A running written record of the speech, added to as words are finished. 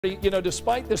You know,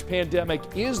 despite this pandemic,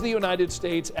 is the United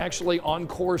States actually on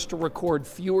course to record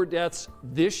fewer deaths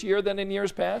this year than in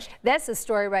years past? That's a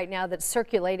story right now that's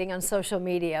circulating on social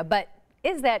media, but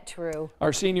is that true?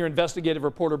 Our senior investigative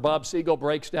reporter Bob Siegel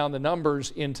breaks down the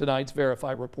numbers in tonight's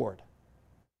Verify report.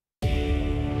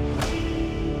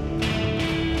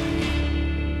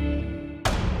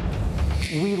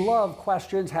 We love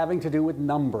questions having to do with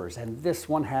numbers, and this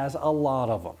one has a lot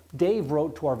of them. Dave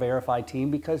wrote to our Verify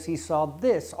team because he saw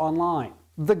this online.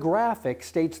 The graphic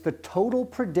states the total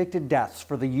predicted deaths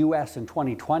for the U.S. in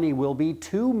 2020 will be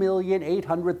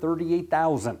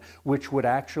 2,838,000, which would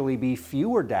actually be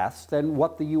fewer deaths than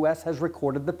what the U.S. has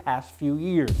recorded the past few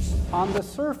years. On the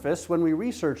surface, when we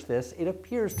research this, it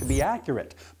appears to be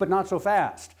accurate, but not so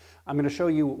fast. I'm going to show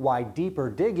you why deeper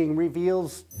digging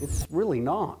reveals it's really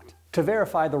not. To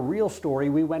verify the real story,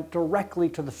 we went directly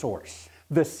to the source,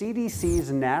 the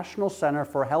CDC's National Center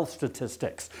for Health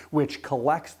Statistics, which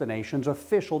collects the nation's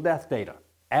official death data.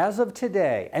 As of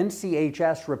today,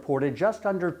 NCHS reported just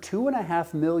under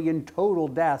 2.5 million total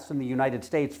deaths in the United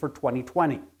States for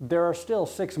 2020. There are still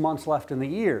 6 months left in the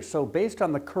year, so based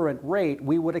on the current rate,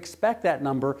 we would expect that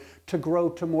number to grow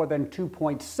to more than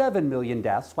 2.7 million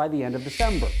deaths by the end of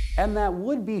December. And that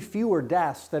would be fewer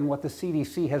deaths than what the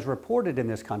CDC has reported in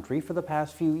this country for the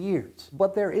past few years.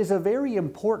 But there is a very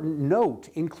important note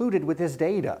included with this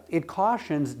data. It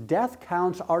cautions death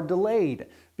counts are delayed,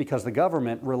 because the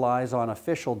government relies on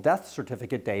official death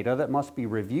certificate data that must be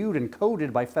reviewed and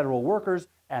coded by federal workers,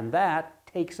 and that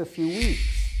takes a few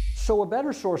weeks. So a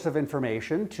better source of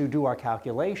information to do our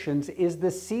calculations is the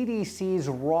CDC's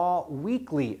raw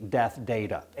weekly death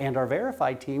data, and our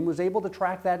Verify team was able to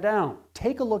track that down.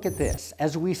 Take a look at this.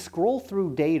 As we scroll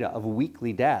through data of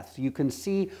weekly deaths, you can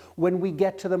see when we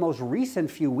get to the most recent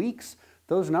few weeks,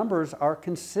 those numbers are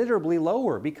considerably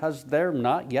lower because they're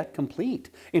not yet complete.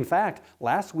 In fact,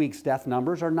 last week's death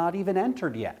numbers are not even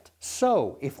entered yet.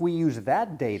 So, if we use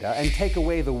that data and take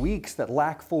away the weeks that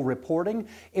lack full reporting,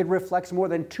 it reflects more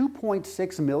than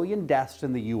 2.6 million deaths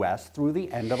in the U.S. through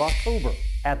the end of October.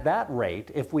 At that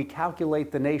rate, if we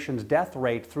calculate the nation's death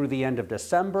rate through the end of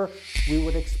December, we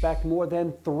would expect more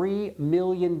than 3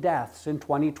 million deaths in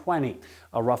 2020,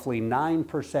 a roughly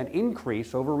 9%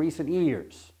 increase over recent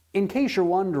years. In case you're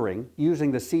wondering,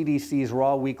 using the CDC's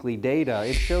raw weekly data,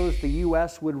 it shows the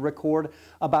U.S. would record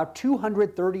about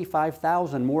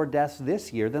 235,000 more deaths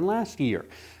this year than last year.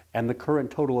 And the current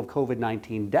total of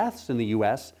COVID-19 deaths in the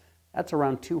U.S., that's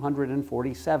around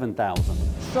 247,000.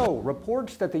 So,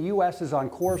 reports that the U.S. is on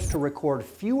course to record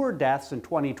fewer deaths in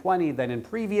 2020 than in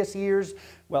previous years,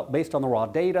 well, based on the raw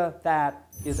data, that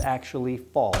is actually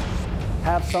false.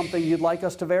 Have something you'd like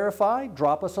us to verify?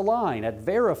 Drop us a line at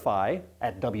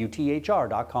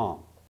verify@WTHR.com.